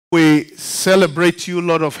We celebrate you,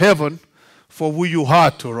 Lord of heaven, for who you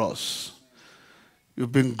are to us.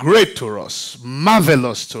 You've been great to us,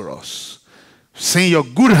 marvelous to us. Seeing your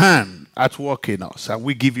good hand at work in us, and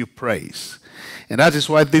we give you praise. And that is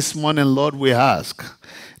why this morning, Lord, we ask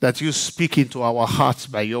that you speak into our hearts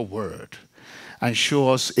by your word and show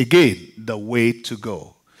us again the way to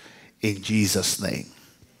go. In Jesus' name.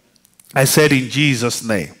 I said in Jesus'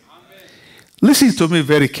 name. Amen. Listen to me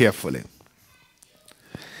very carefully.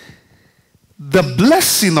 The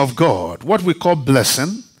blessing of God, what we call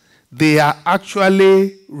blessing, they are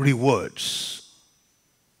actually rewards.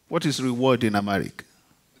 What is reward in America?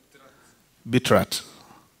 Betrayal.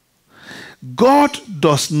 God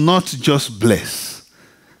does not just bless.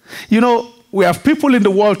 You know, we have people in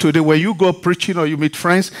the world today, where you go preaching or you meet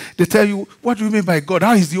friends, they tell you, what do you mean by God?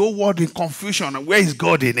 How is the whole world in confusion? And where is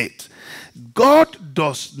God in it? God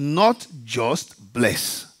does not just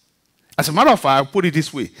bless. As a matter of fact, I'll put it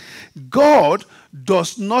this way. God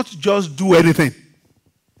does not just do anything.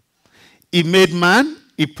 He made man,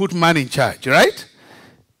 he put man in charge, right?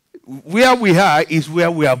 Where we are is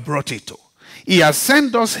where we are brought into. He has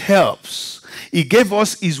sent us helps. He gave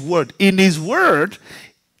us his word. In his word,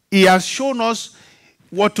 he has shown us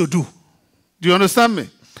what to do. Do you understand me?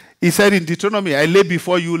 He said in Deuteronomy, I lay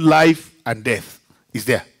before you life and death. Is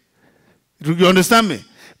there. Do you understand me?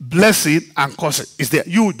 Blessing and cursing is there.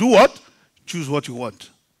 You do what? Choose what you want.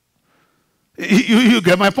 You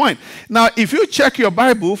get my point. Now, if you check your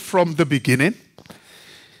Bible from the beginning,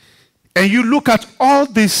 and you look at all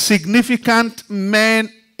the significant men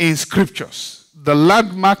in scriptures, the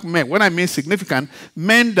landmark men, when I mean significant,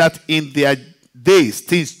 men that in their days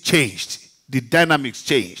things changed, the dynamics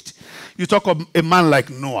changed. You talk of a man like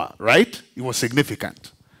Noah, right? He was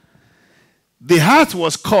significant. The heart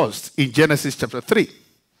was caused in Genesis chapter 3.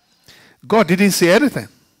 God didn't say anything.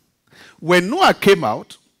 When Noah came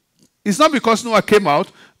out, it's not because Noah came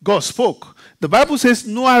out, God spoke. The Bible says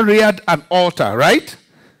Noah reared an altar, right?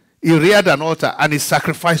 He reared an altar and he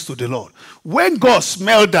sacrificed to the Lord. When God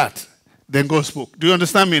smelled that, then God spoke. Do you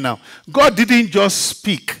understand me now? God didn't just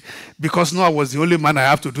speak because Noah was the only man I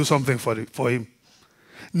have to do something for him.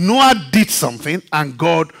 Noah did something and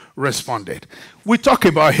God responded. We talk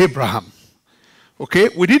about Abraham. Okay?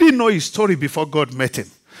 We didn't know his story before God met him.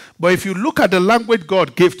 But if you look at the language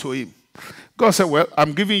God gave to him, God said, well,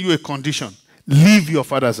 I'm giving you a condition. Leave your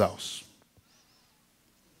father's house.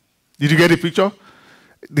 Did you get the picture?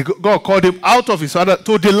 God called him out of his father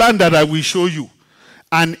to the land that I will show you.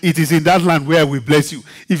 And it is in that land where we bless you.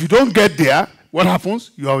 If you don't get there, what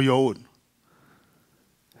happens? You are on your own.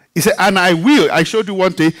 He said, and I will. I showed you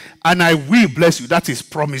one day, and I will bless you. That is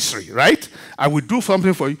promissory, right? I will do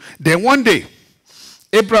something for you. Then one day,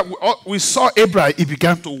 Abraham, we saw Abraham, he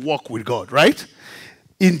began to walk with God, right?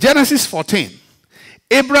 In Genesis 14,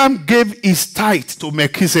 Abraham gave his tithe to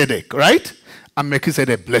Melchizedek, right? And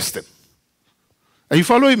Melchizedek blessed him. Are you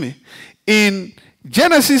following me? In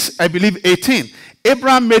Genesis, I believe, 18,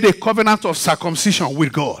 Abraham made a covenant of circumcision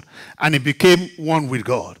with God, and he became one with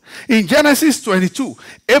God. In Genesis 22,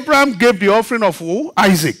 Abraham gave the offering of who?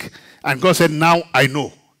 Isaac. And God said, now I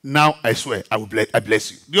know. Now I swear, I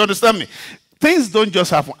bless you. Do you understand me? Things don't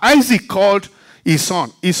just happen. Isaac called his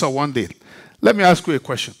son Esau one day. Let me ask you a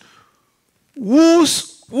question. Who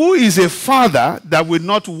is a father that will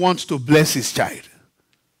not want to bless his child?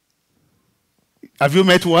 Have you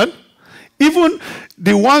met one? Even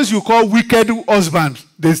the ones you call wicked husbands,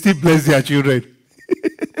 they still bless their children.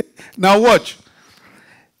 Now watch.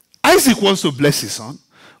 Isaac wants to bless his son,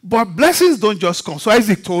 but blessings don't just come. So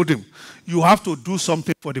Isaac told him, you have to do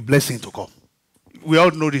something for the blessing to come. We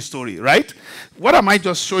all know the story, right? What am I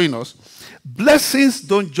just showing us? Blessings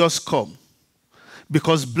don't just come,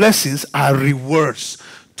 because blessings are rewards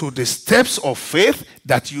to the steps of faith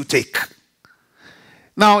that you take.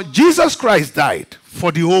 Now, Jesus Christ died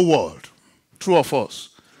for the whole world. True or false?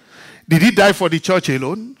 Did he die for the church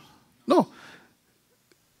alone? No.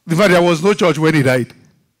 In fact, there was no church when he died.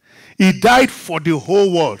 He died for the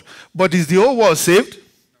whole world. But is the whole world saved?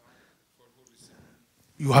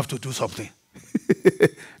 You have to do something.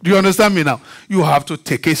 Do you understand me now? You have to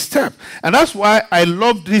take a step. And that's why I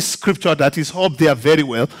love this scripture that is up there very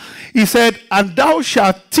well. He said, and thou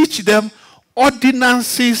shalt teach them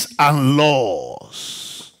ordinances and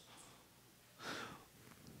laws.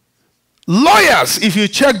 Lawyers, if you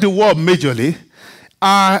check the world majorly,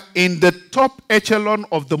 are in the top echelon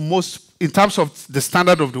of the most, in terms of the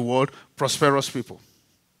standard of the world, prosperous people.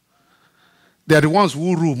 They are the ones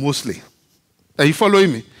who rule mostly. Are you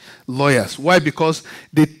following me? Lawyers. Why? Because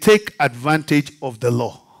they take advantage of the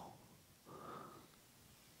law.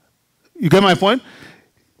 You get my point?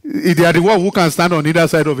 They are the one who can stand on either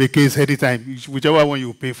side of a case anytime, whichever one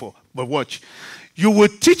you pay for. But watch. You will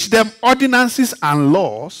teach them ordinances and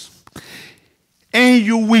laws, and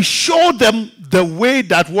you will show them the way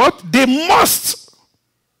that what? They must.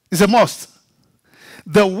 It's a must.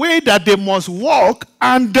 The way that they must walk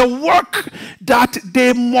and the work that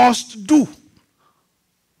they must do.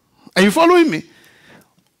 Are you following me?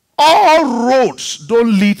 All roads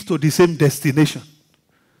don't lead to the same destination.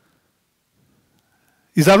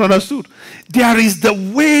 Is that understood? There is the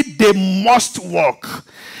way they must walk,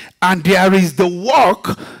 and there is the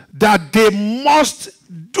work that they must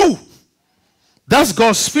do. That's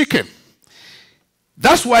God speaking.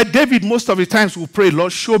 That's why David most of the times will pray,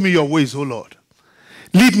 Lord, show me your ways, O Lord.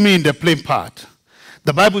 Lead me in the plain path.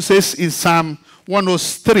 The Bible says in Psalm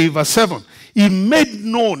 103 verse 7, he made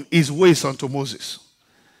known his ways unto Moses.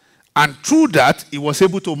 And through that, he was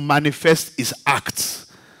able to manifest his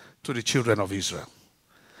acts to the children of Israel.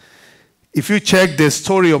 If you check the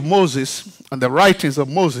story of Moses and the writings of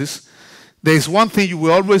Moses, there is one thing you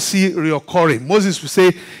will always see reoccurring. Moses will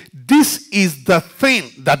say, this is the thing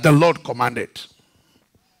that the Lord commanded.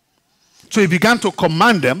 So he began to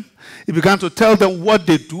command them. He began to tell them what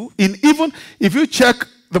they do. And even if you check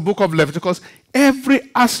the book of Leviticus, every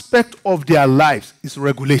aspect of their lives is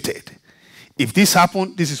regulated. If this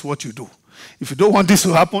happens, this is what you do. If you don't want this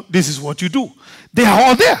to happen, this is what you do. They are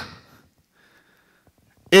all there.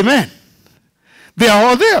 Amen. They are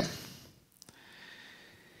all there.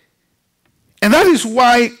 And that is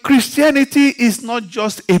why Christianity is not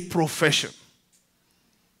just a profession.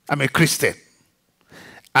 I'm a Christian.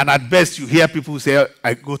 And at best, you hear people say,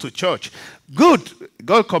 I go to church. Good.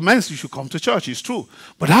 God commands you should come to church. It's true.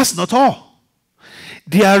 But that's not all.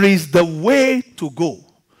 There is the way to go.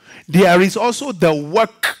 There is also the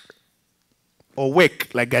work, or work,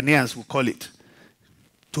 like Ghanaians will call it,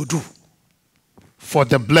 to do for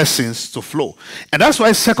the blessings to flow. And that's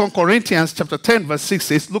why 2 Corinthians chapter 10 verse 6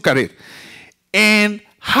 says, look at it. And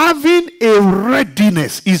having a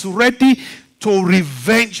readiness, is ready to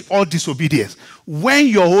revenge all disobedience when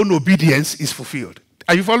your own obedience is fulfilled.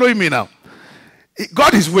 Are you following me now?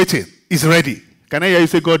 God is waiting. He's ready. Can I hear you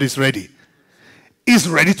say God is ready? He's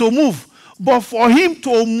ready to move. But for him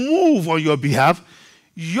to move on your behalf,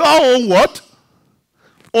 your own what?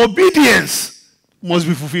 Obedience must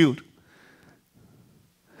be fulfilled.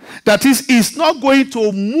 That is, he's not going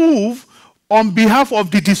to move on behalf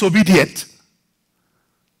of the disobedient.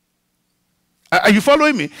 Are you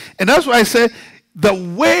following me? And that's why I say the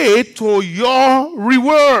way to your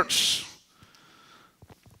rewards,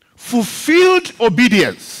 fulfilled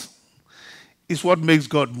obedience, is what makes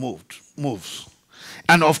God moves.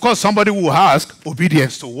 And of course, somebody will ask,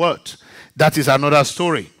 obedience to what? That is another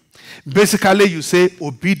story. Basically, you say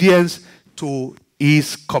obedience to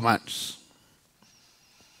his commands.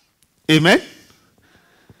 Amen?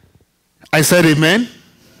 I said amen.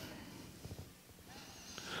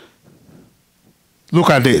 Look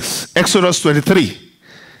at this. Exodus 23,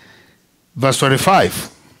 verse 25.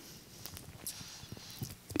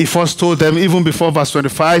 He first told them, even before verse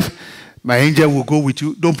 25, my angel will go with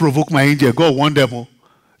you. Don't provoke my angel. God warned them.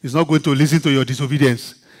 He's not going to listen to your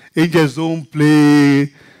disobedience. Angels don't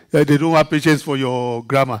play. They don't have patience for your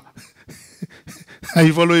grammar. Are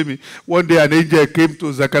you following me? One day an angel came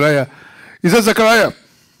to Zechariah. He said, Zechariah,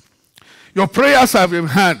 your prayers have been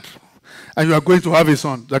heard, and you are going to have a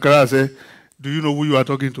son. Zechariah said, do you know who you are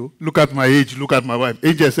talking to? Look at my age. Look at my wife.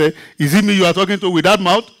 Angel said, is it me you are talking to with that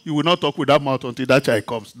mouth? You will not talk with that mouth until that child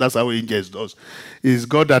comes. That's how angels does. It's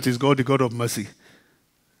God that is God, the God of mercy.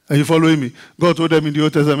 Are you following me? God told them in the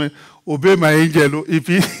Old Testament, obey my angel. If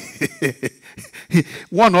he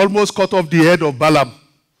one almost cut off the head of Balaam.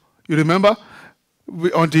 You remember?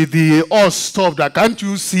 Until the horse stopped. That can't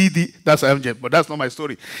you see the... That's angel, but that's not my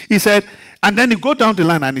story. He said, and then he go down the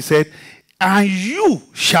line and he said, and you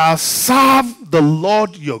shall serve the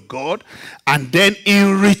Lord your God, and then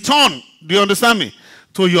in return, do you understand me?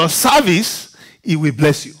 To your service, he will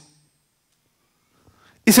bless you.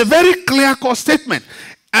 It's a very clear-cut statement.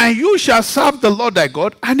 And you shall serve the Lord thy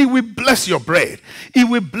God, and he will bless your bread. He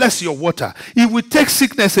will bless your water. He will take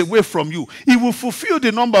sickness away from you. He will fulfill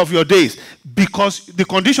the number of your days, because the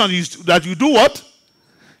condition is that you do what?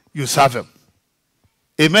 You serve him.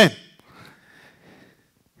 Amen.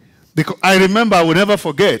 Because I remember, I will never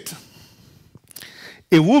forget,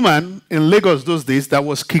 a woman in Lagos those days that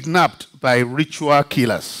was kidnapped by ritual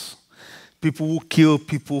killers. People who kill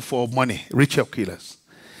people for money, ritual killers.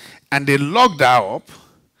 And they locked her up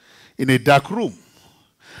in a dark room.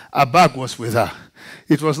 Her bag was with her.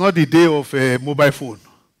 It was not the day of a mobile phone.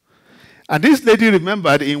 And this lady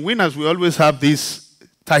remembered, in Winners we always have this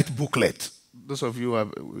tight booklet. Those of you who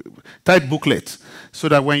have tithe booklets, so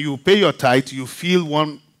that when you pay your tithe, you feel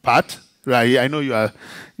one part. Right? I know you are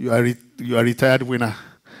a retired winner.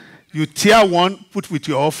 You tear one, put with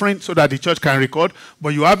your offering, so that the church can record.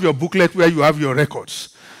 But you have your booklet where you have your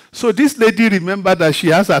records. So this lady remembered that she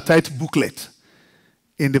has a tithe booklet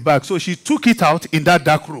in the back. So she took it out in that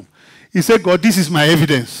dark room. He said, God, this is my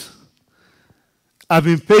evidence. I've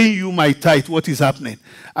been paying you my tithe. What is happening?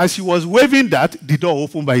 As she was waving that, the door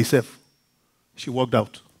opened by itself. She walked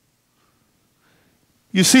out.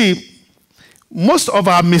 You see, most of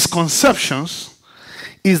our misconceptions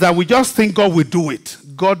is that we just think God will do it.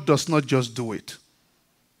 God does not just do it.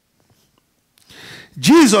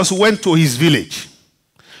 Jesus went to his village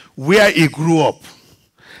where he grew up.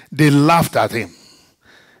 They laughed at him.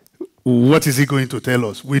 What is he going to tell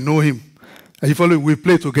us? We know him. And you follow, we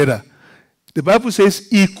play together. The Bible says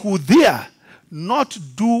he could there not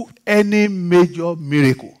do any major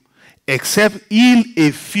miracle except heal a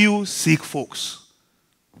few sick folks.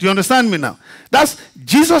 Do you understand me now? That's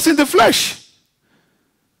Jesus in the flesh.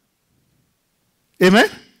 Amen?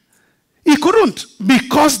 He couldn't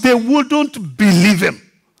because they wouldn't believe him.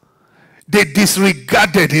 They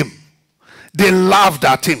disregarded him. They laughed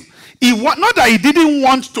at him. Not that he didn't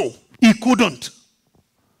want to, he couldn't.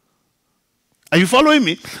 Are you following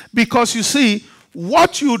me? Because you see,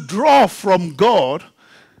 what you draw from God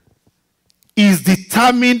is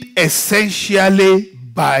determined essentially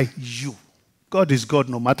by you. God is God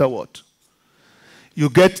no matter what. You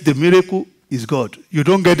get the miracle, is God. You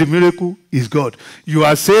don't get the miracle, is God. You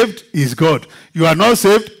are saved, is God. You are not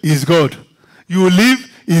saved, is God. You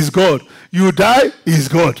live, is God. You die, is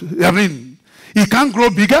God. I mean, he can't grow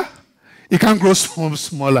bigger. He can't grow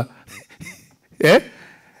smaller. Eh?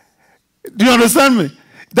 Do you understand me?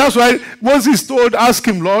 That's why Moses ask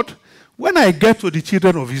him, Lord, when I get to the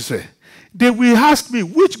children of Israel, they will ask me,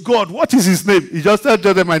 which God, what is his name? He just tells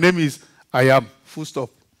them, my name is I am. Full stop.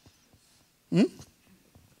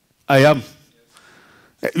 I am.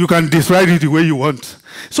 You can describe it the way you want.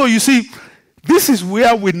 So you see, this is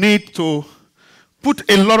where we need to put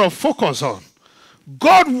a lot of focus on.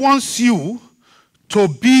 God wants you to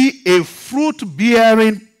be a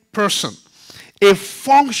fruit-bearing person, a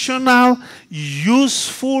functional,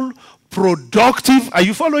 useful, productive, are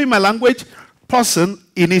you following my language? Person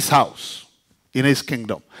in his house, in his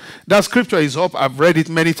kingdom. That scripture is up. I've read it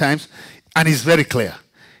many times, and it's very clear.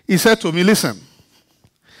 He said to me, listen,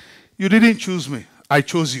 you didn't choose me. I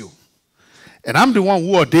chose you. And I'm the one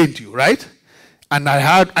who ordained you, right? And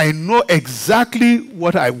I know exactly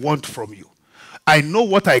what I want from you. I know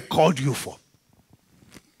what I called you for.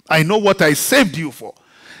 I know what I saved you for.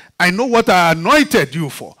 I know what I anointed you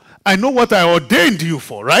for. I know what I ordained you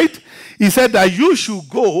for, right? He said that you should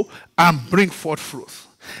go and bring forth fruit.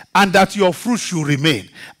 And that your fruit should remain.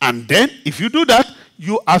 And then, if you do that,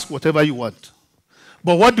 you ask whatever you want.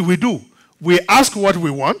 But what do? We ask what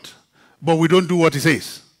we want, but we don't do what he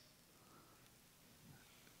says.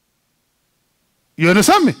 You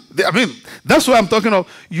understand me? I mean, that's what I'm talking about.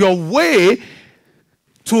 Your way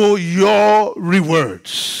to your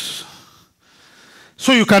rewards.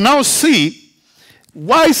 So you can now see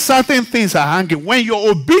why certain things are hanging. When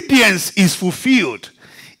your obedience is fulfilled,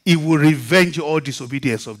 it will revenge all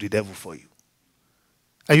disobedience of the devil for you.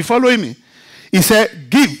 Are you following me? He said,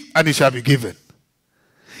 give and it shall be given.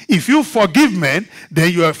 If you forgive men,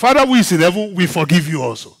 then your Father who is in heaven will forgive you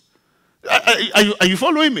also. Are you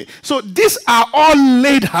following me? So these are all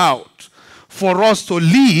laid out for us to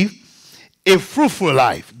live a fruitful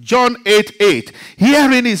life. John 8:8.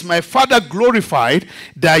 Herein is my Father glorified,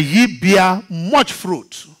 that ye bear much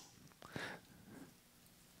fruit.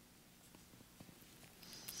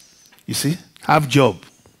 You see? Have job.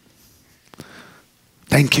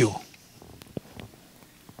 Thank you.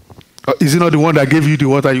 Is it not the one that gave you the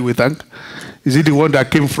water you will thank? Is it the one that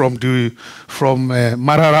came from Mararaba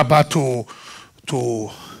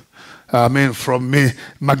from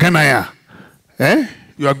Maganaya? Eh?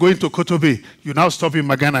 You are going to Kotobe. You now stop in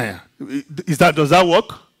Maganaya. Does that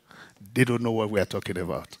work? They don't know what we are talking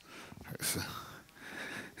about.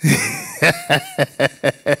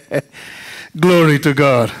 Glory to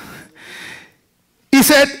God. He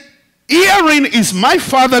said, herein is my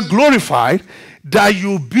Father glorified, that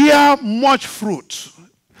you bear much fruit.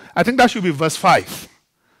 I think that should be verse 5.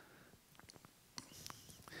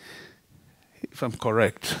 If I'm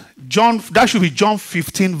correct. That should be John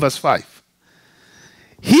 15, verse 5.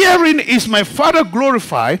 Herein is my Father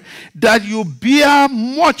glorified, that you bear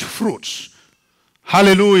much fruit.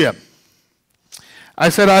 Hallelujah. I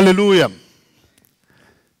said hallelujah.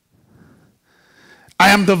 I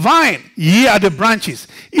am the vine, ye are the branches.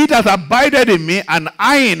 He that abideth in me, and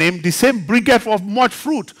I in him, the same bringeth forth much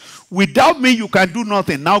fruit. Without me you can do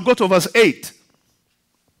nothing. Now go to verse 8.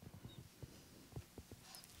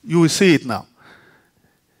 You will see it now.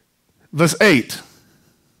 Verse 8.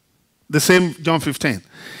 The same John 15.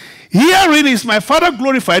 Herein is my Father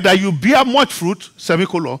glorified, that you bear much fruit,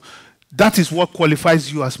 semicolon. That is what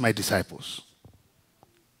qualifies you as my disciples.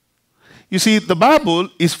 You see, the Bible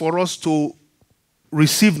is for us to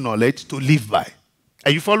receive knowledge, to live by.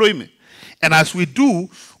 Are you following me? And as we do,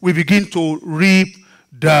 we begin to reap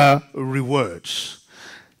the rewards.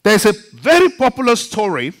 There's a very popular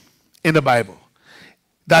story in the Bible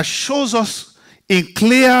that shows us in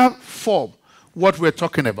clear form what we're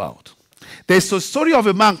talking about. There's a story of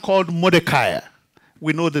a man called Mordecai.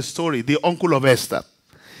 We know the story, the uncle of Esther.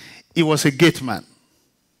 He was a gate man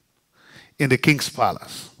in the king's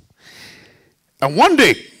palace. And one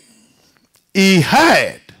day, he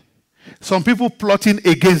heard some people plotting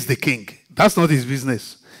against the king. That's not his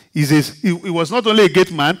business. He was not only a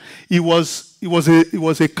gate man, he was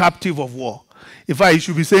a captive of war. In fact, he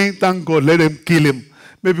should be saying, thank God, let them kill him.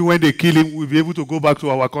 Maybe when they kill him, we'll be able to go back to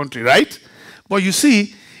our country, right? But you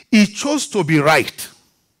see, he chose to be right.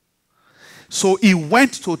 So he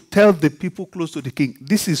went to tell the people close to the king,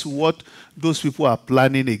 this is what those people are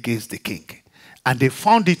planning against the king. And they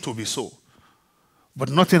found it to be so. But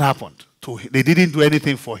nothing happened to him. They didn't do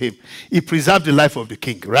anything for him. He preserved the life of the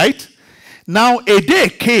king, right? Now, a day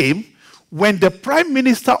came when the prime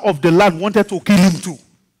minister of the land wanted to kill him too.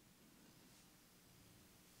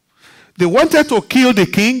 They wanted to kill the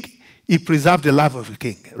king. He preserved the life of the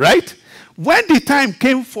king, right? When the time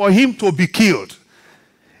came for him to be killed,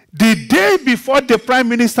 the day before the prime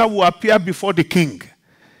minister will appear before the king,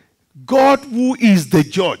 God, who is the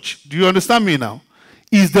judge, do you understand me now?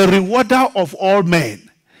 Is the rewarder of all men.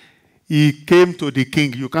 He came to the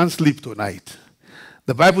king. You can't sleep tonight.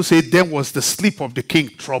 The Bible said, then was the sleep of the king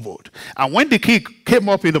troubled. And when the king came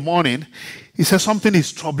up in the morning, he said, something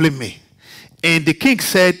is troubling me. And the king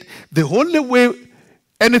said, the only way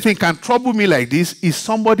anything can trouble me like this is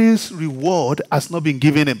somebody's reward has not been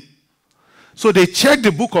given him. So they checked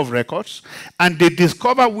the book of records, and they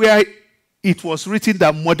discovered where it was written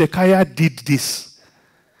that Mordecai did this.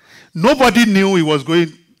 Nobody knew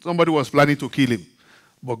somebody was planning to kill him.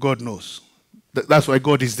 But God knows. That's why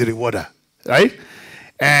God is the rewarder. Right?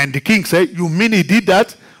 And the king said, you mean he did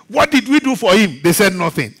that? What did we do for him? They said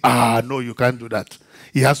nothing. No, you can't do that.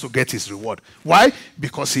 He has to get his reward. Why?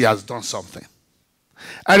 Because he has done something.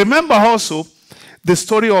 I remember also the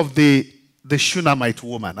story of the Shunammite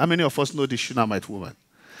woman. How many of us know the Shunammite woman?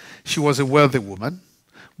 She was a wealthy woman,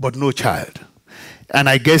 but no child. And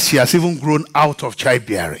I guess she has even grown out of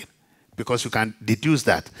childbearing, because you can deduce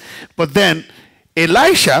that. But then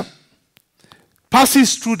Elisha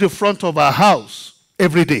passes through the front of her house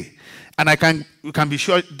every day. And you can be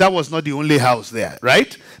sure that was not the only house there,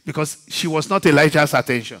 right? Because she was not Elijah's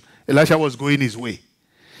attention. Elisha was going his way.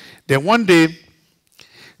 Then one day,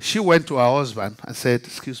 she went to her husband and said,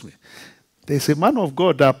 excuse me, there's a man of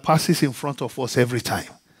God that passes in front of us every time.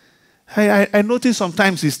 I notice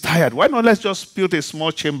sometimes he's tired. Why not let's just build a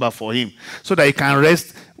small chamber for him so that he can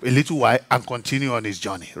rest a little while and continue on his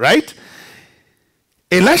journey, right?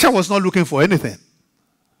 Elisha was not looking for anything.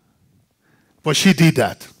 But she did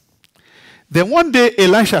that. Then one day,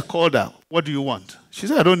 Elisha called her. What do you want? She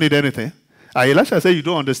said, I don't need anything. Elisha said, you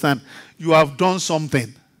don't understand. You have done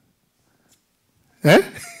something. Eh?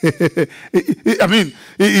 I mean,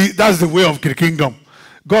 that's the way of the kingdom.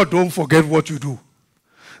 God don't forget what you do.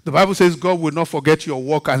 The Bible says God will not forget your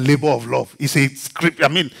work and labor of love. It's a script. I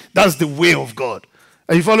mean, that's the way of God.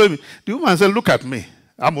 Are you following me? The woman said, look at me.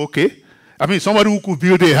 I'm okay. I mean, somebody who could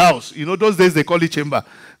build a house. You know, those days they call it chamber.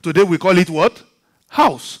 Today we call it what?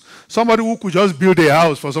 House. Somebody who could just build a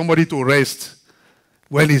house for somebody to rest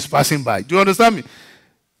when he's passing by. Do you understand me?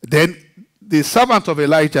 Then the servant of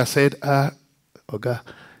Elijah said, Oga,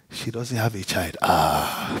 she doesn't have a child.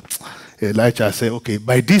 Elijah said, okay,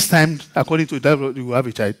 by this time, according to that, you will have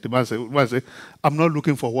a child. The man said, I'm not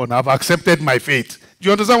looking for one. I've accepted my fate. Do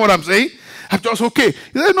you understand what I'm saying? I'm just okay.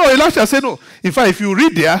 He said, no. Elisha said, no. In fact, if you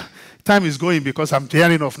read there, time is going because I'm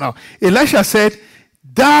tearing off now. Elisha said,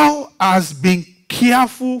 thou hast been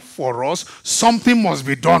careful for us. Something must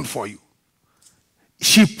be done for you.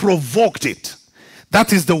 She provoked it.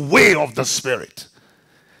 That is the way of the Spirit.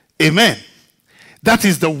 Amen. That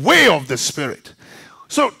is the way of the Spirit.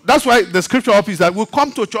 So that's why the scripture up is that we'll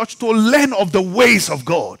come to church to learn of the ways of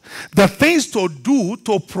God. The things to do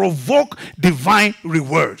to provoke divine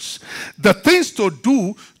rewards. The things to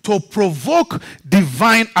do to provoke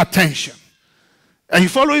divine attention. Are you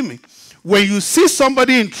following me? When you see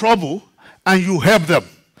somebody in trouble and you help them,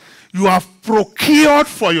 you have procured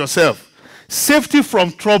for yourself safety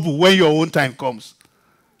from trouble when your own time comes.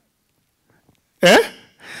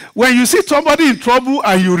 When you see somebody in trouble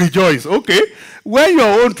and you rejoice, okay, when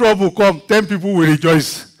your own trouble comes, 10 people will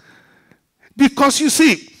rejoice. Because you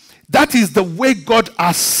see, that is the way God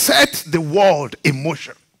has set the world in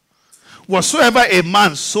motion. Whatsoever a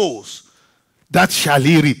man sows, that shall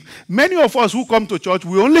he reap. Many of us who come to church,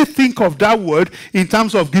 we only think of that word in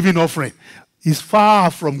terms of giving offering. It's far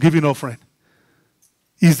from giving offering.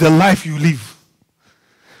 It's the life you live.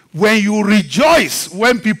 When you rejoice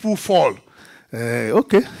when people fall,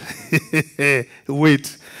 okay,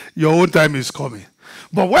 wait, your own time is coming.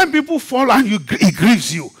 But when people fall and it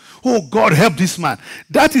grieves you, oh, God, help this man.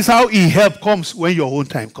 That is how help comes when your own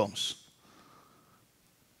time comes.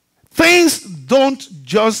 Things don't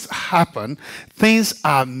just happen. Things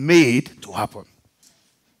are made to happen.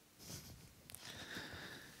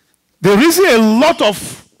 The reason a lot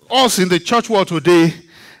of us in the church world today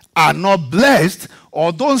are not blessed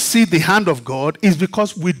or don't see the hand of God is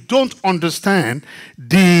because we don't understand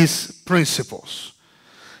these principles.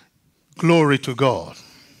 Glory to God.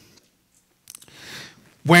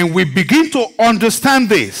 When we begin to understand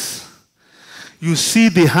this, you see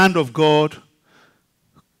the hand of God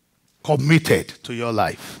committed to your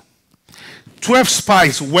life. 12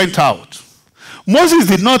 spies went out. Moses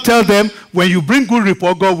did not tell them, when you bring good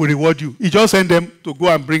report, God will reward you. He just sent them to go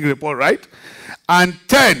and bring report, right? And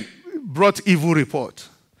 10 brought evil report.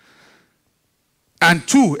 And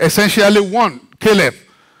 2, essentially 1, Caleb,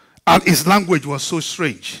 and his language was so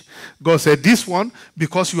strange. God said, this one,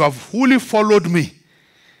 because you have wholly followed me,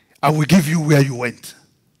 I will give you where you went.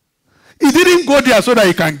 He didn't go there so that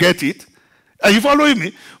he can get it. Are you following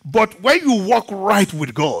me? But when you walk right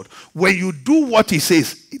with God, when you do what he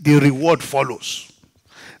says, the reward follows.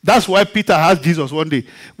 That's why Peter asked Jesus one day,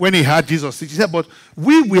 when he heard Jesus, he said, but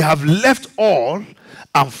we have left all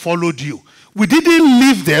and followed you. We didn't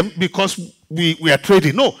leave them because we are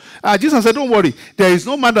trading. No. Jesus said, don't worry. There is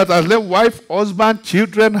no man that has left wife, husband,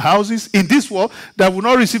 children, houses in this world that will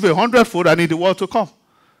not receive 100-fold and in the world to come.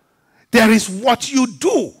 There is what you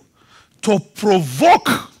do to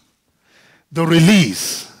provoke the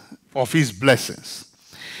release of his blessings.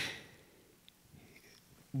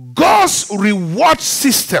 God's reward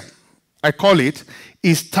system, I call it,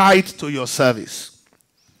 is tied to your service.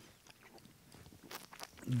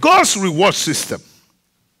 God's reward system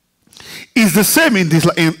is the same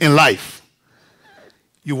in life.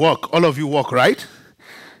 You work, all of you work, right?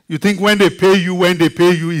 You think when they pay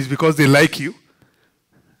you is because they like you?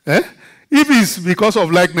 If it's because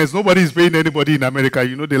of likeness, nobody is paying anybody in America.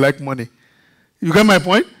 You know they like money. You get my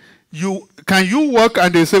point? Can you work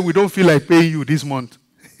and they say, we don't feel like paying you this month?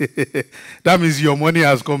 That means your money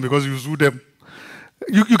has come because you sued them.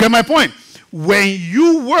 You get my point? When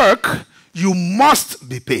you work, you must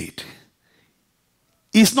be paid.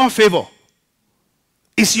 It's not favor.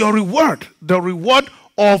 It's your reward. The reward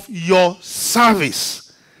of your service.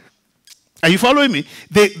 Are you following me?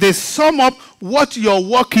 They sum up what your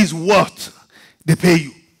work is worth. They pay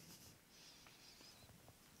you.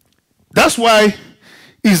 That's why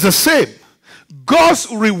it's the same.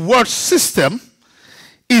 God's reward system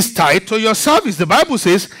is tied to your service. The Bible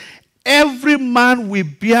says, every man will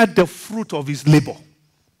bear the fruit of his labor.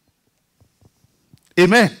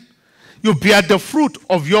 Amen. You bear the fruit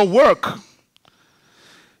of your work.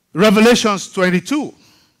 Revelations 22,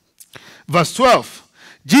 verse 12.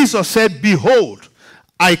 Jesus said, behold,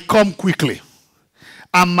 I come quickly,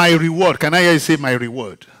 and my reward. Can I hear you say my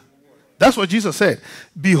reward? That's what Jesus said.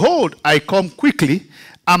 Behold, I come quickly,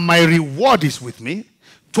 and my reward is with me,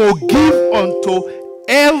 to give unto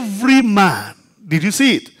every man. Did you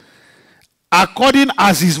see it? According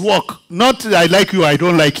as his work. Not I like you, I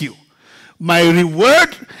don't like you. My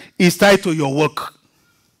reward is tied to your work.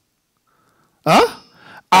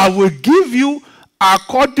 I will give you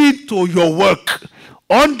according to your work.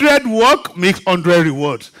 100 work makes 100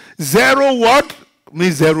 rewards. 0 work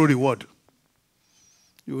means 0 reward.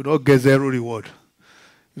 You will not get 0 reward.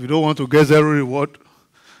 If you don't want to get 0 reward,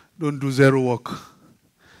 don't do 0 work.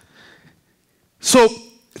 So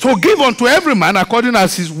give unto every man according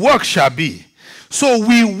as his work shall be. So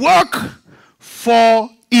we work for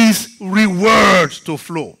his rewards to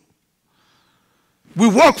flow. We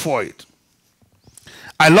work for it.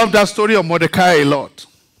 I love that story of Mordecai a lot.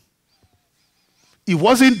 He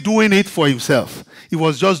wasn't doing it for himself. He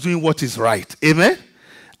was just doing what is right. Amen?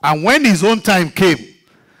 And when his own time came,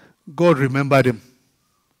 God remembered him.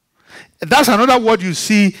 That's another word you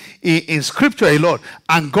see in scripture a lot.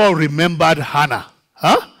 And God remembered Hannah.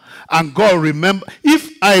 And God remembered.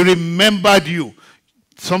 If I remembered you,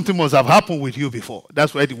 something must have happened with you before.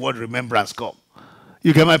 That's where the word remembrance comes.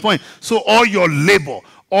 You get my point? So all your labor,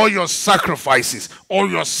 all your sacrifices, all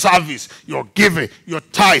your service, your giving, your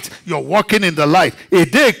tithe, your walking in the light, a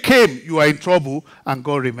day came, you are in trouble, and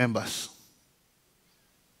God remembers.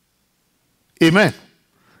 Amen.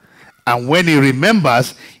 And when he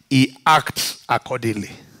remembers, he acts accordingly.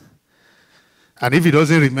 And if he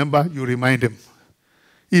doesn't remember, you remind him.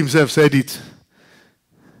 He himself said it.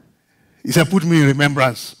 He said, put me in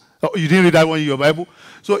remembrance. Oh, you didn't read that one in your Bible?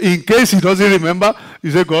 So in case he doesn't remember,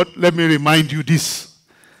 you say, God, let me remind you this.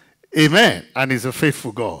 Amen. And he's a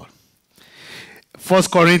faithful God. 1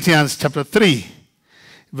 Corinthians chapter 3,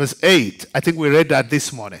 verse 8. I think we read that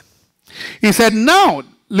this morning. He said, now,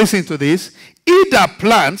 listen to this. He that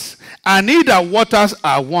plants and he that waters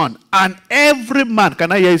are one. And every man,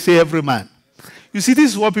 can I hear you say every man? You see,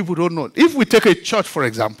 this is what people don't know. If we take a church, for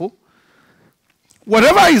example,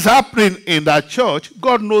 whatever is happening in that church,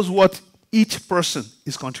 God knows what each person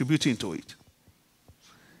is contributing to it.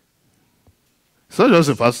 It's not just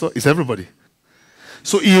the pastor, it's everybody.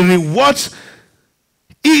 So he rewards.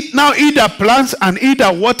 Now he that plants and he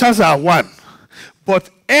that waters are one. But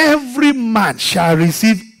every man shall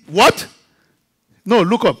receive what? No,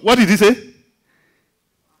 look up. What did he say?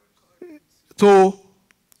 So,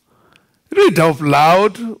 read out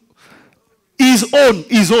loud. His own,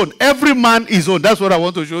 his own. Every man his own. That's what I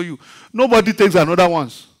want to show you. Nobody takes another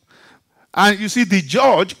one's. And you see, the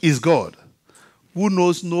judge is God. Who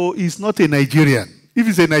knows? No, he's not a Nigerian. If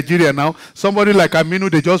he's a Nigerian now, somebody like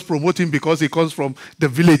Aminu, they just promote him because he comes from the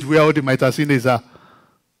village where all the Maitasines are.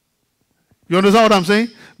 You understand what I'm saying?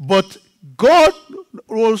 But God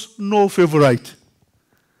was no favorite.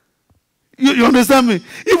 You understand me?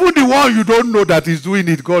 Even the one you don't know that is doing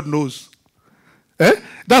it, God knows. Eh?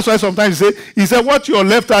 That's why sometimes he said, what your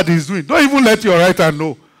left hand is doing, don't even let your right hand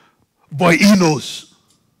know. But he knows.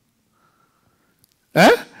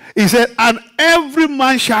 Eh? He said, and every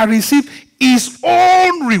man shall receive his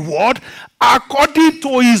own reward according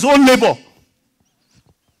to his own labor.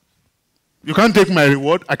 You can't take my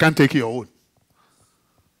reward, I can't take your own.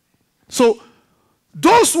 So,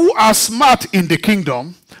 those who are smart in the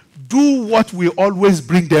kingdom do what will always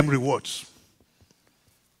bring them rewards.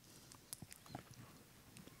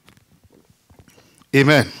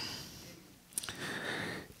 Amen.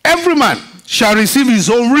 Every man shall receive his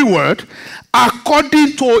own reward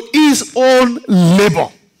according to his own labor.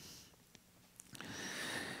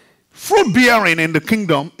 Fruit bearing in the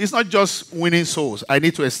kingdom is not just winning souls. I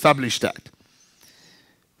need to establish that.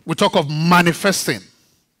 We talk of manifesting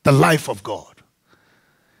the life of God.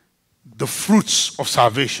 The fruits of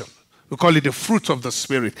salvation. We call it the fruits of the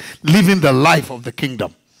Spirit. Living the life of the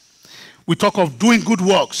kingdom. We talk of doing good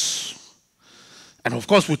works. And of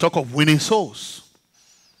course, we talk of winning souls.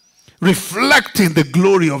 Reflecting the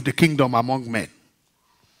glory of the kingdom among men.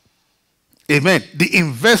 Amen.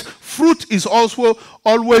 Fruit is also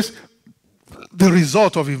always the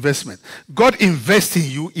result of investment. God invests in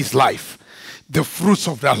you is life. The fruits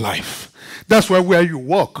of that life. That's why where you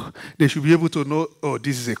walk, they should be able to know, oh,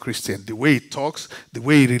 this is a Christian. The way he talks, the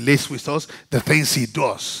way he relates with us, the things he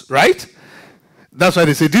does. Right? That's why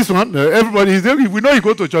they say this one, everybody, we know he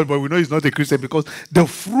goes to church, but we know he's not a Christian because the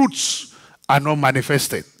fruits are not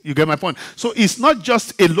manifested. You get my point? So it's not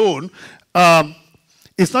just alone,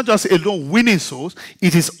 winning souls.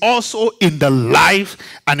 It is also in the life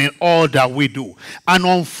and in all that we do. An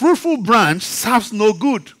unfruitful branch serves no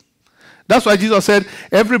good. That's why Jesus said,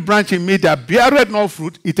 every branch in me that beareth no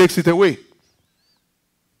fruit, he takes it away.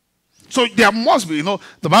 So there must be,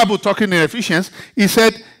 the Bible talking in Ephesians, he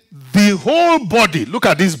said, the whole body, look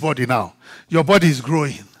at this body now. Your body is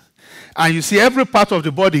growing. And you see every part of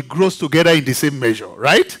the body grows together in the same measure,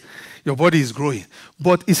 right? Your body is growing.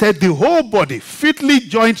 But he said the whole body fitly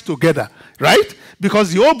joined together, right?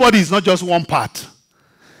 Because the whole body is not just one part.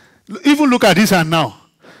 Even look at this hand now.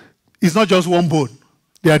 It's not just one bone.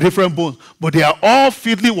 They are different bones. But they are all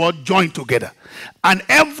fitly joined together. And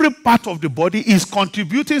every part of the body is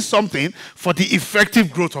contributing something for the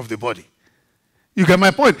effective growth of the body. You get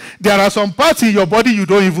my point? There are some parts in your body you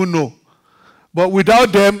don't even know. But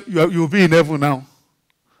without them, you'll be in heaven now.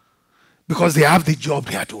 Because they have the job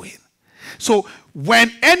they are doing. So,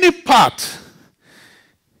 when any part,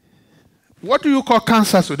 what do you call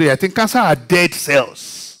cancer today? I think cancer are dead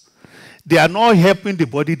cells. They are not helping the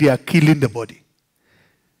body, they are killing the body.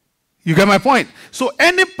 You get my point? So,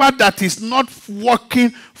 any part that is not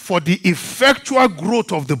working for the effectual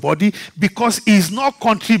growth of the body because it's not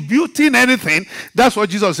contributing anything, that's what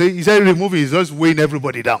Jesus said. He said, remove it, he's just weighing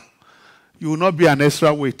everybody down. You will not be an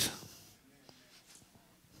extra weight.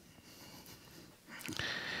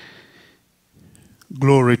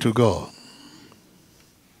 Glory to God.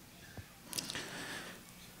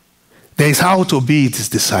 There is how to be his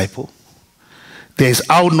disciple. There is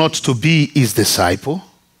how not to be his disciple.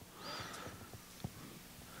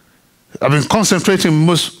 I've been concentrating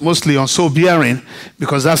mostly on soul bearing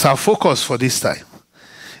because that's our focus for this time.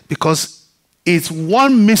 Because it's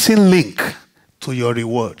one missing link to your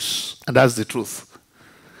rewards. And that's the truth.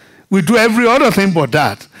 We do every other thing but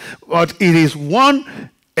that. But it is one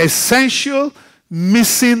essential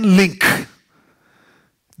missing link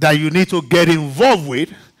that you need to get involved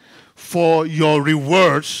with for your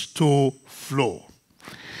rewards to flow.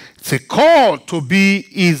 It's a call to be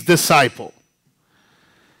his disciple,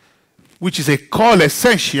 which is a call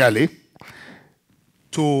essentially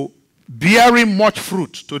to bearing much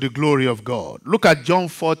fruit to the glory of God. Look at John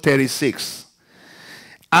 4:36.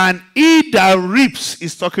 And he that reaps,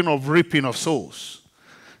 is talking of reaping of souls,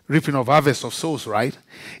 reaping of harvest of souls, right?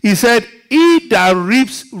 He said, he that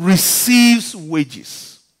reaps receives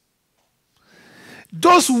wages.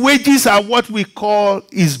 Those wages are what we call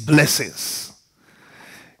his blessings.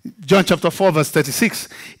 John chapter 4 verse 36.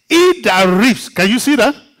 He that reaps, can you see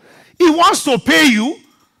that? He wants to pay you.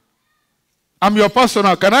 I'm your pastor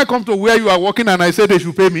now. Can I come to where you are working and I say they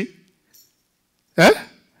should pay me? Eh?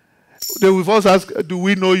 They will first ask, do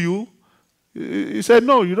we know you? He said,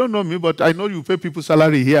 no, you don't know me, but I know you pay people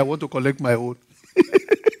salary here. I want to collect my own.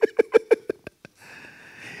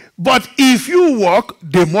 But if you work,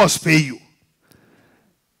 they must pay you.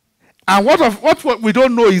 And what we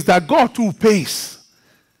don't know is that God too pays.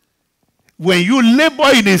 When you labor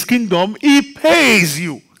in his kingdom, he pays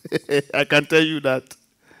you. I can tell you that.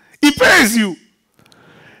 He pays you.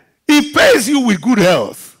 He pays you with good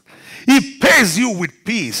health. He pays you with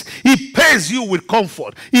peace. He pays you with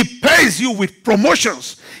comfort. He pays you with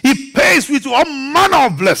promotions. He pays with all manner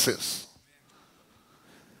of blessings.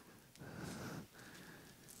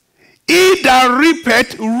 He that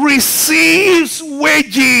reapeth receives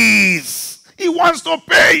wages. He wants to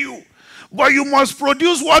pay you. But you must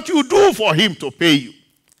produce what you do for him to pay you.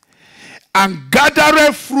 And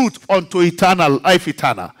gathereth fruit unto eternal life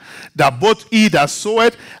eternal, that both he that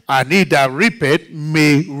soweth and he that reapeth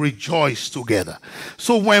may rejoice together.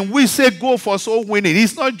 So when we say go for soul winning,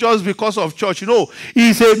 it's not just because of church.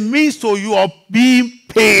 It's a means to you of being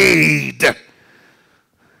paid.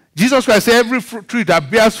 Jesus Christ said every tree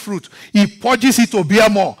that bears fruit, he purges it to bear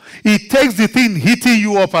more. He takes the thing hitting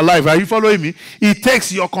you up alive. Are you following me? He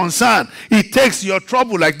takes your concern. He takes your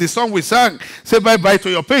trouble, like the song we sang, say bye-bye to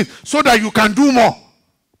your pain, so that you can do more.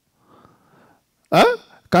 Huh?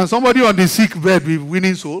 Can somebody on the sick bed be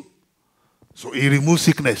winning soul? So he removes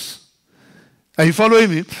sickness. Are you following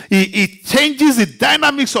me? He changes the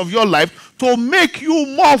dynamics of your life to make you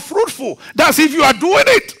more fruitful. That's if you are doing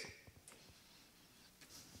it.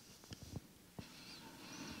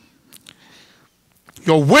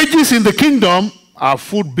 Your wages in the kingdom are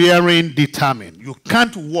food-bearing determined. You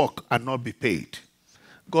can't work and not be paid.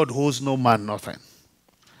 God owes no man nothing.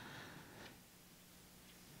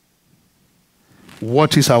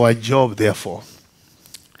 What is our job, therefore?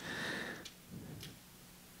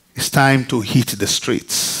 It's time to hit the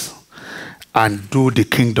streets and do the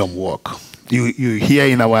kingdom work. You hear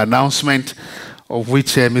in our announcement, of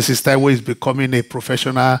which Mrs. Taiwo is becoming a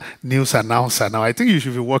professional news announcer now. I think you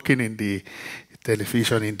should be working in the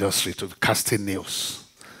television industry to casting news.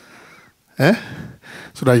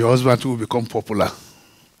 So that your husband will become popular.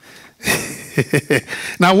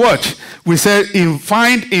 Now watch. We said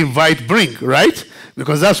find, invite, bring, right?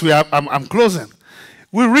 Because that's where I'm closing.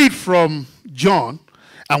 We read from John,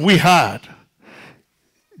 and we heard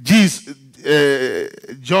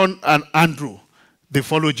John and Andrew, they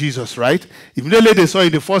follow Jesus, right? Immediately they saw it,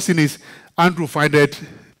 the first thing is Andrew findeth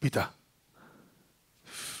Peter.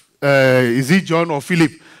 Is it John or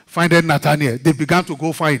Philip findeth Nathanael? They began to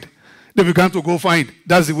go find.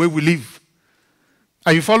 That's the way we live.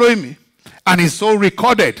 Are you following me? And it's so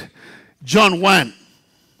recorded. John 1,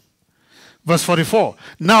 verse 44.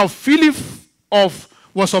 Now Philip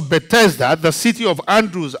was of Bethesda, the city of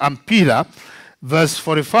Andrews and Peter, verse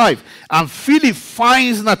 45. And Philip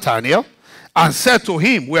finds Nathanael and said to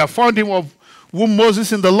him, we have found him of whom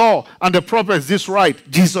Moses in the law and the prophets this right,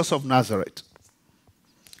 Jesus of Nazareth.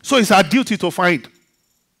 So it's our duty to find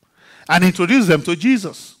and introduce them to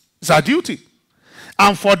Jesus. It's our duty.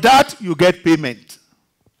 And for that, you get payment.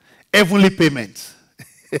 Heavenly payment.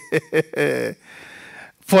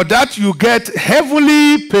 For that, you get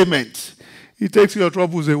heavenly payment. He takes your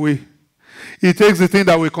troubles away. He takes the thing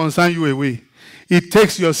that will concern you away. He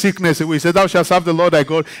takes your sickness away. He said, thou shalt serve the Lord thy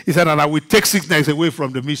God. He said, and I will take sickness away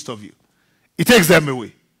from the midst of you. He takes them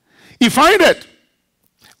away. He find it.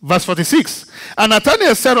 Verse 46. And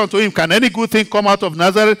Nathanael said unto him, can any good thing come out of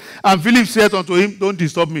Nazareth? And Philip said unto him, don't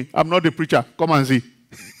disturb me. I'm not the preacher. Come and see.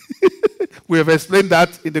 We have explained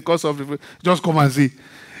that in the course of the... Just come and see.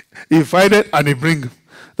 He find it and he bring.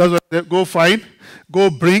 That's what they go find, go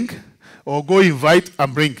bring, or go invite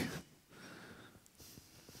and bring.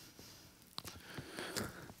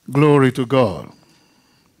 Glory to God.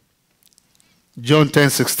 John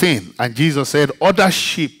 10:16. And Jesus said, other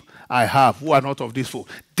sheep I have who are not of this fold,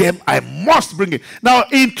 them I must bring it. Now,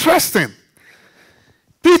 interesting.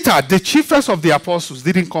 Peter, the chiefest of the apostles,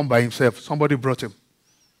 didn't come by himself. Somebody brought him.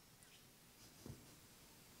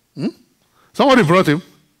 Somebody brought him.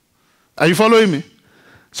 Are you following me?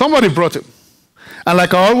 Somebody brought him. And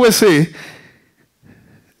like I always say,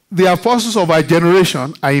 the apostles of our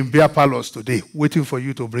generation are in beer parlors today, waiting for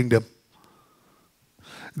you to bring them.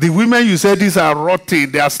 The women you said these are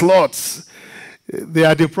rotting, they are sluts. They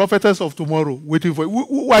are the prophetess of tomorrow, waiting for you.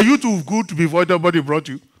 Were you too good before nobody brought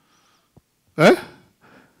you? Eh?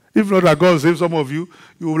 If not that God save some of you,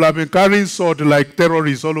 you will have been carrying sword like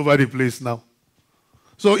terrorists all over the place now.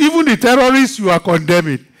 So even the terrorists you are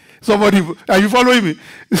condemning, somebody, are you following me?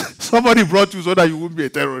 Somebody brought you so that you wouldn't be a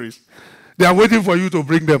terrorist. They are waiting for you to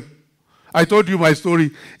bring them. I told you my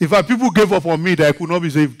story. In fact, people gave up on me that I could not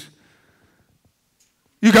be saved.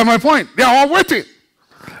 You get my point? They are all waiting.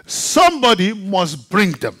 Somebody must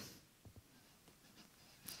bring them.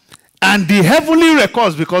 And the heavenly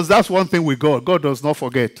records, because that's one thing with God. God does not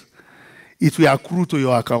forget. It will accrue to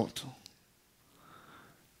your account.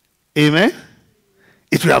 Amen?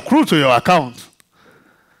 It will accrue to your account.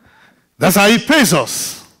 That's how he pays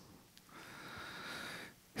us.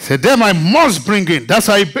 He said, them I must bring in. That's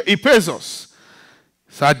how he pays us.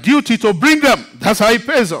 It's our duty to bring them. That's how he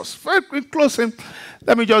pays us. Very quick closing.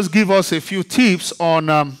 Let me just give us a few tips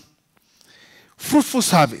on fruitful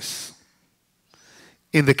service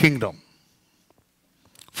in the kingdom.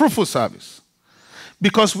 Fruitful service.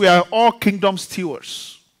 Because we are all kingdom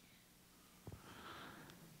stewards.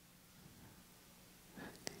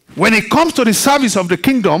 When it comes to the service of the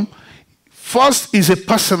kingdom, first is a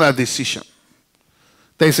personal decision.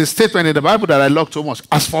 There is a statement in the Bible that I love so much.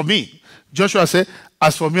 As for me, Joshua said,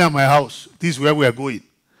 as for me and my house, this is where we are going.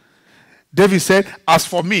 David said, as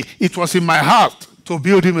for me, it was in my heart to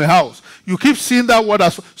build him a house. You keep seeing that word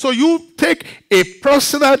as... So you take a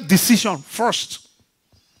personal decision first.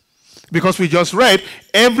 Because we just read,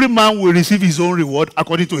 every man will receive his own reward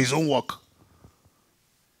according to his own work.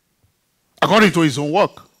 According to his own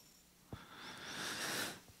work.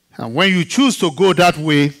 And when you choose to go that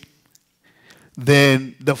way,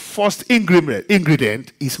 then the first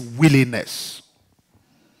ingredient is willingness.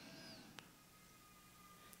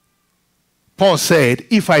 Paul said,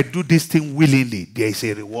 if I do this thing willingly, there is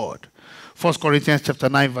a reward. 1 Corinthians chapter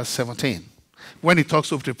 9, verse 17. When he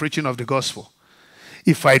talks of the preaching of the gospel.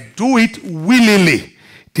 If I do it willingly,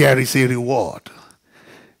 there is a reward.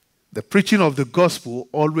 The preaching of the gospel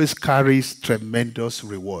always carries tremendous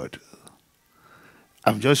reward.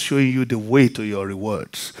 I'm just showing you the way to your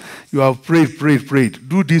rewards. You have prayed.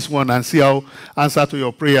 Do this one and see how answer to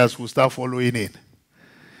your prayers will start following in.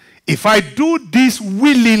 If I do this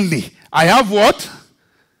willingly, I have what?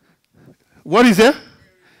 What is there?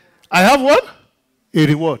 I have what? A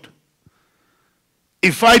reward.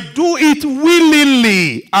 If I do it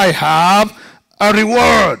willingly, I have a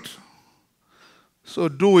reward. So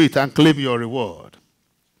do it and claim your reward.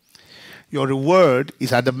 Your reward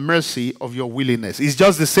is at the mercy of your willingness. It's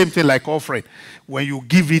just the same thing like offering. When you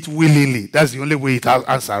give it willingly, that's the only way it has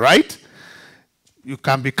answer, right? You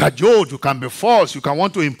can be cajoled, you can be forced, you can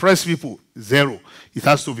want to impress people. Zero. It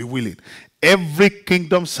has to be willing. Every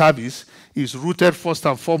kingdom service is rooted first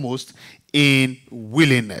and foremost in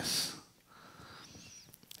willingness.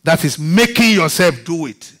 That is making yourself do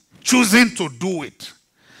it. Choosing to do it.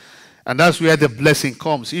 And that's where the blessing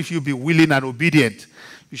comes. If you be willing and obedient,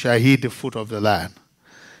 you shall eat the fruit of the land.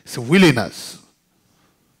 It's a willingness.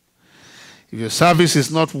 If your service is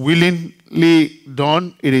not willingly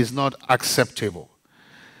done, it is not acceptable.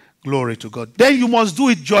 Glory to God. Then you must do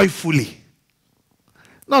it joyfully.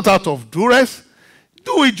 Not out of duress.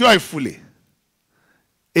 Do it joyfully.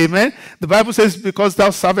 Amen. The Bible says, because thou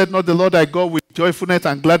servest not the Lord thy God with joyfulness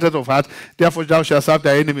and gladness of heart, therefore thou shalt serve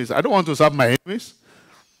thy enemies. I don't want to serve my enemies.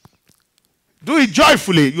 Do it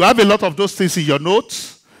joyfully. You have a lot of those things in your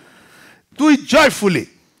notes. Do it joyfully.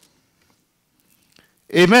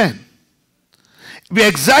 Amen. Be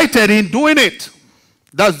excited in doing it.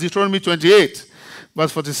 That's Deuteronomy 28,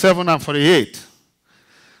 verse 47 and 48.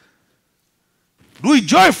 Do it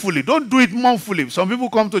joyfully. Don't do it mournfully. Some people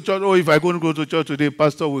come to church, oh, if I go to church today,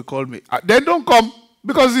 pastor will call me. Then don't come,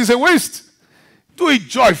 because it's a waste. Do it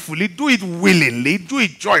joyfully. Do it willingly. Do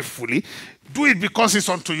it joyfully. Do it because it's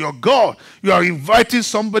unto your God. You are inviting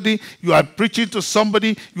somebody. You are preaching to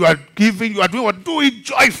somebody. You are giving. You are doing what? Do it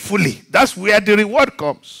joyfully. That's where the reward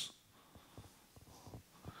comes.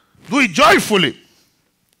 Do it joyfully.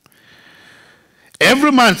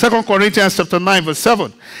 Every man, 2 Corinthians chapter 9, verse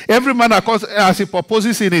 7. Every man, as he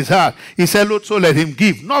purposes in his heart, he said, so let him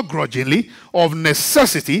give, not grudgingly, of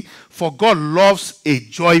necessity, for God loves a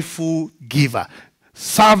joyful giver.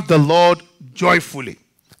 Serve the Lord joyfully.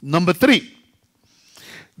 Number 3,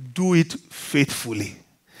 do it faithfully.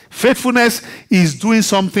 Faithfulness is doing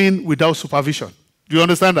something without supervision. Do you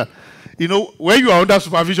understand that? You know, when you are under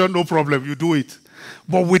supervision, no problem, you do it.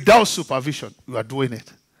 But without supervision, you are doing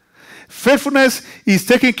it. Faithfulness is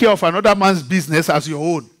taking care of another man's business as your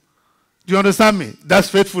own. Do you understand me? That's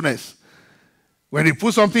faithfulness. When you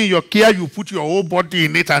put something in your care, you put your whole body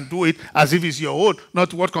in it and do it as if it's your own.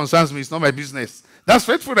 Not what concerns me, it's not my business. That's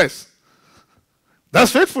faithfulness.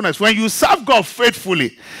 That's faithfulness. When you serve God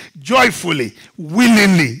faithfully, joyfully,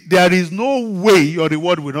 willingly, there is no way your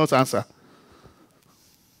reward will not answer.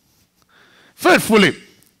 Faithfully.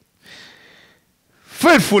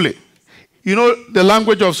 Faithfully. You know, the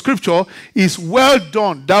language of Scripture is, well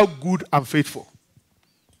done, thou good and faithful.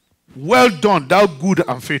 Well done, thou good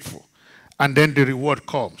and faithful. And then the reward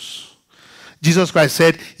comes. Jesus Christ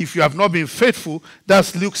said, if you have not been faithful,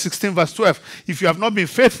 that's Luke 16 verse 12. If you have not been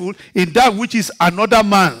faithful in that which is another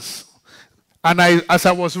man's. And as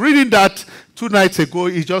I was reading that 2 nights ago,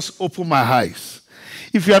 it just opened my eyes.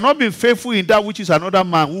 If you have not been faithful in that which is another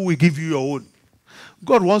man, who will give you your own?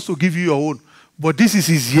 God wants to give you your own. But this is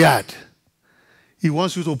his yard. He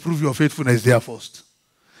wants you to prove your faithfulness there first.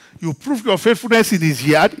 You prove your faithfulness in his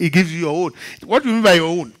yard, he gives you your own. What do you mean by your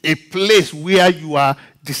own? A place where you are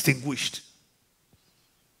distinguished.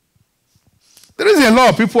 The reason a lot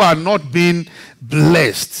of people are not being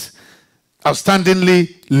blessed,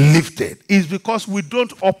 outstandingly lifted, is because we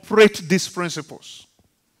don't operate these principles.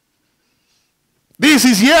 This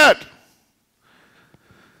is yard.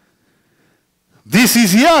 This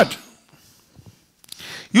is yard.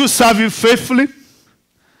 You serve him faithfully,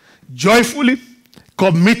 joyfully,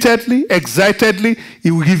 committedly, excitedly, he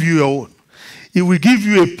will give you your own. He will give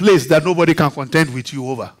you a place that nobody can contend with you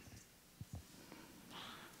over.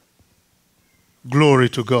 Glory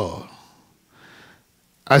to God.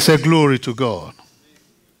 I said glory to God.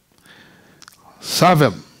 Serve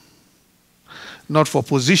him. Not for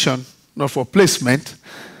position, not for placement,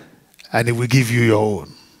 and he will give you your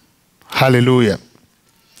own. Hallelujah.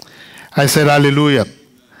 I said hallelujah.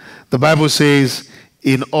 The Bible says,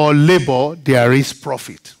 in all labor there is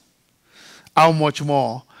profit. How much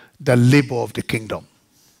more the labor of the kingdom?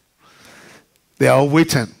 They are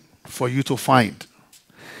waiting for you to find.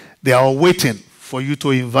 They are waiting for you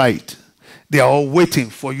to invite. They are all waiting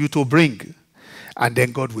for you to bring. And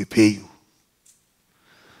then God will pay you.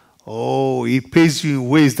 Oh, he pays you in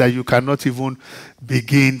ways that you cannot even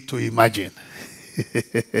begin to imagine.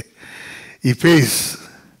 He pays.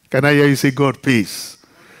 Can I hear you say God pays?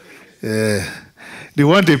 The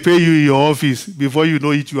one they pay you in your office, before you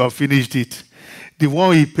know it, you have finished it. The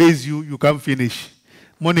one he pays you, you can't finish.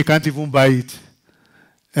 Money can't even buy it.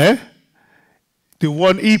 The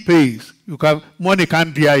one he pays, money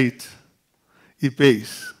can't buy it. He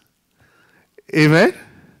pays. Amen?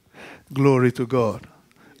 Glory to God.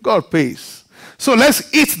 God pays. So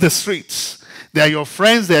let's eat the streets. They are your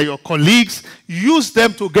friends, they are your colleagues. Use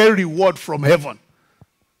them to get reward from heaven.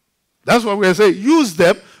 That's what we're saying. Use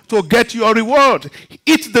them to get your reward.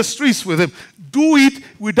 Eat the streets with them. Do it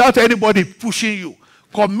without anybody pushing you.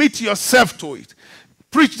 Commit yourself to it.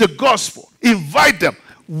 Preach the gospel. Invite them.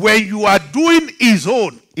 When you are doing his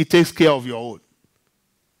own, he takes care of your own.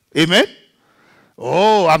 Amen?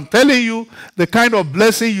 Oh, I'm telling you, the kind of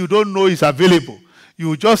blessing you don't know is available.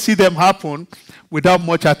 You just see them happen without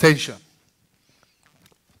much attention.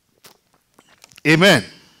 Amen.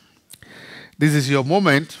 This is your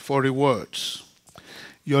moment for rewards.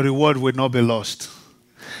 Your reward will not be lost.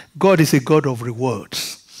 God is a God of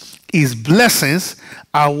rewards. His blessings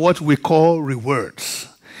are what we call rewards.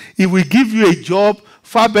 He will give you a job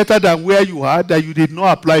far better than where you are that you did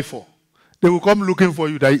not apply for. They will come looking for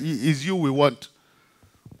you, that is you we want.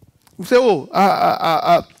 You say, oh,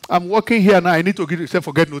 I'm working here now, I need to give you, say,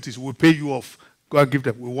 forget notice, we'll pay you off. Go and give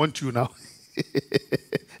them, we want you now.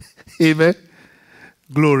 Amen.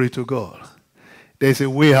 Glory to God. There's a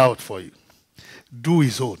way out for you. Do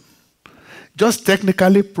his own. Just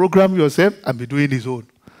technically program yourself and be doing his own.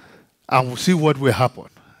 And we'll see what will happen.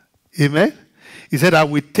 Amen? He said, I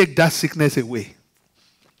will take that sickness away.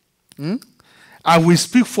 I will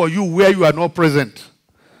speak for you where you are not present.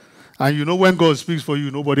 And you know when God speaks for you,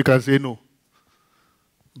 nobody can say no.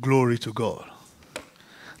 Glory to God.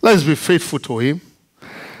 Let's be faithful to him.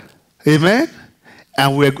 Amen.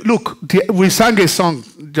 And we sang a song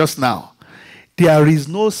just now. There is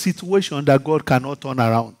no situation that God cannot turn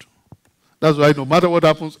around. That's why no matter what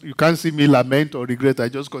happens, you can't see me lament or regret. I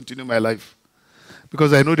just continue my life.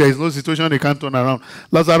 Because I know there is no situation he can't turn around.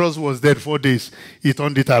 Lazarus was dead 4 days. He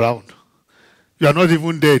turned it around. You are not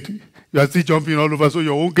even dead. You are still jumping all over. So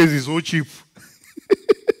your own case is so cheap.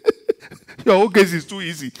 Your own case is too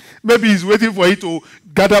easy. Maybe he's waiting for you to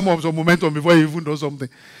gather some momentum before he even does something.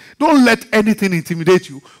 Don't let anything intimidate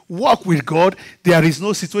you. Walk with God. There is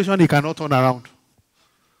no situation he cannot turn around.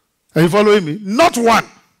 Are you following me? Not one.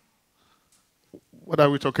 What are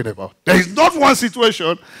we talking about? There is not one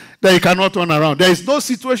situation that he cannot turn around. There is no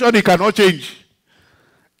situation he cannot change.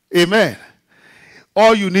 Amen.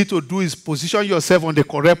 All you need to do is position yourself on the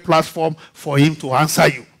correct platform for him to answer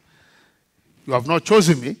you. You have not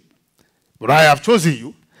chosen me, but I have chosen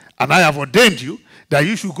you, and I have ordained you that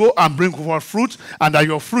you should go and bring forth fruit, and that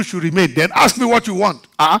your fruit should remain. Then ask me what you want.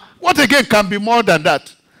 What again can be more than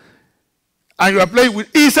that? And you are playing with,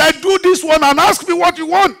 he said, do this one and ask me what you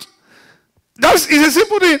want. It's a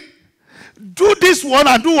simple thing. Do this one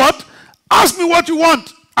and do what? Ask me what you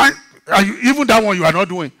want. And even that one you are not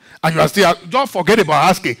doing. And you are still, don't forget about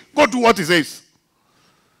asking. Go do what he says.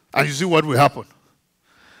 And you see what will happen.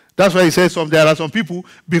 That's why he says there are some people,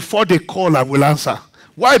 before they call, I will answer.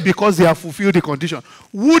 Why? Because they have fulfilled the condition.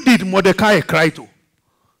 Who did Mordecai cry to? He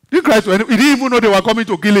didn't cry to anyone. He didn't even know they were coming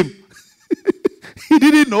to kill him. He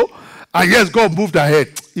didn't know. And yes, God moved ahead.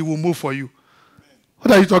 He will move for you.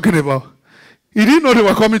 What are you talking about? He didn't know they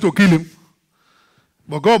were coming to kill him.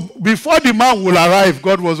 But God, before the man will arrive,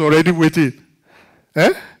 God was already waiting.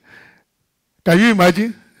 Eh? Can you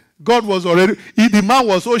imagine? God was already, the man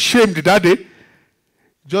was so shamed that day,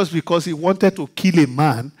 just because he wanted to kill a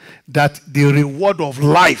man, that the reward of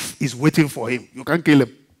life is waiting for him. You can't kill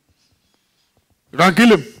him. You can't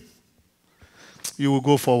kill him. You will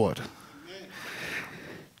go forward.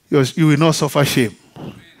 You will not suffer shame.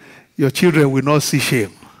 Your children will not see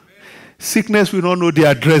shame. Sickness will not know the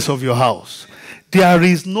address of your house. There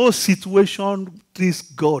is no situation this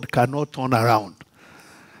God cannot turn around.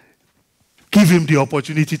 Give him the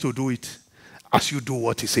opportunity to do it. As you do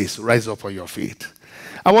what he says, rise up on your feet.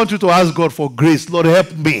 I want you to ask God for grace. Lord,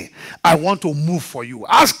 help me. I want to move for you.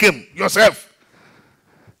 Ask him yourself.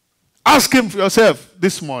 Ask him for yourself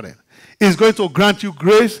this morning. He's going to grant you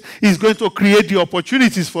grace. He's going to create the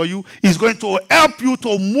opportunities for you. He's going to help you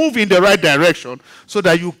to move in the right direction so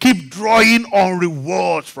that you keep drawing on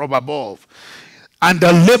rewards from above. And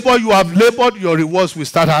the labor you have labored, your rewards will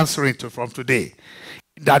start answering from today.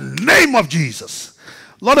 In the name of Jesus.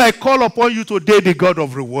 Lord, I call upon you today, the God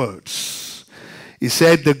of rewards. He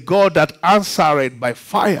said, the God that answered by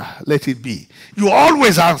fire, let it be. You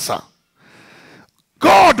always answer.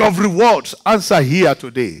 God of rewards, answer here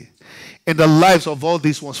today. In the lives of all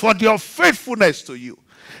these ones, for their faithfulness to you,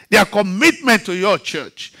 their commitment to your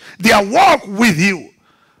church, their walk with you.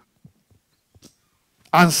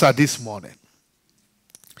 Answer this morning.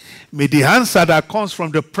 May the answer that comes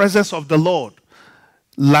from the presence of the Lord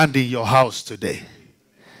land in your house today.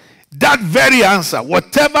 That very answer,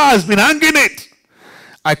 whatever has been hanging it,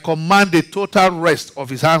 I command the total rest of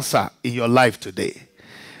his answer in your life today.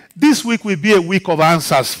 This week will be a week of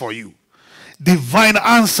answers for you. Divine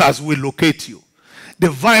answers will locate you.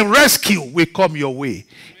 Divine rescue will come your way.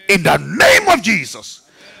 In the name of Jesus.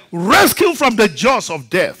 Rescue from the jaws of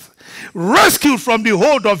death. Rescue from the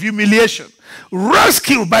hold of humiliation.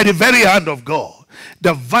 Rescue by the very hand of God.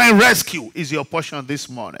 Divine rescue is your portion this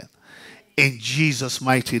morning. In Jesus'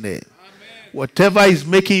 mighty name. Amen. Whatever is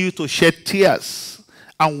making you to shed tears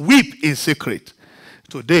and weep in secret,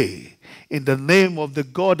 today, in the name of the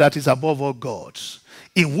God that is above all gods,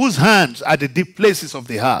 in whose hands are the deep places of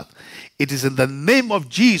the heart, it is in the name of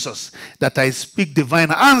Jesus that I speak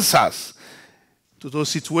divine answers to those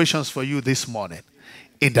situations for you this morning.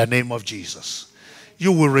 In the name of Jesus.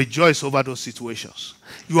 You will rejoice over those situations.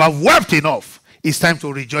 You have wept enough. It's time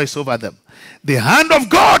to rejoice over them. The hand of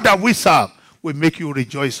God that we serve will make you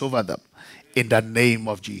rejoice over them. In the name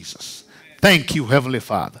of Jesus. Thank you, Heavenly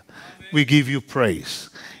Father. We give you praise.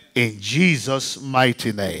 In Jesus'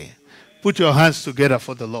 mighty name. Put your hands together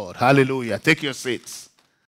for the Lord. Hallelujah. Take your seats.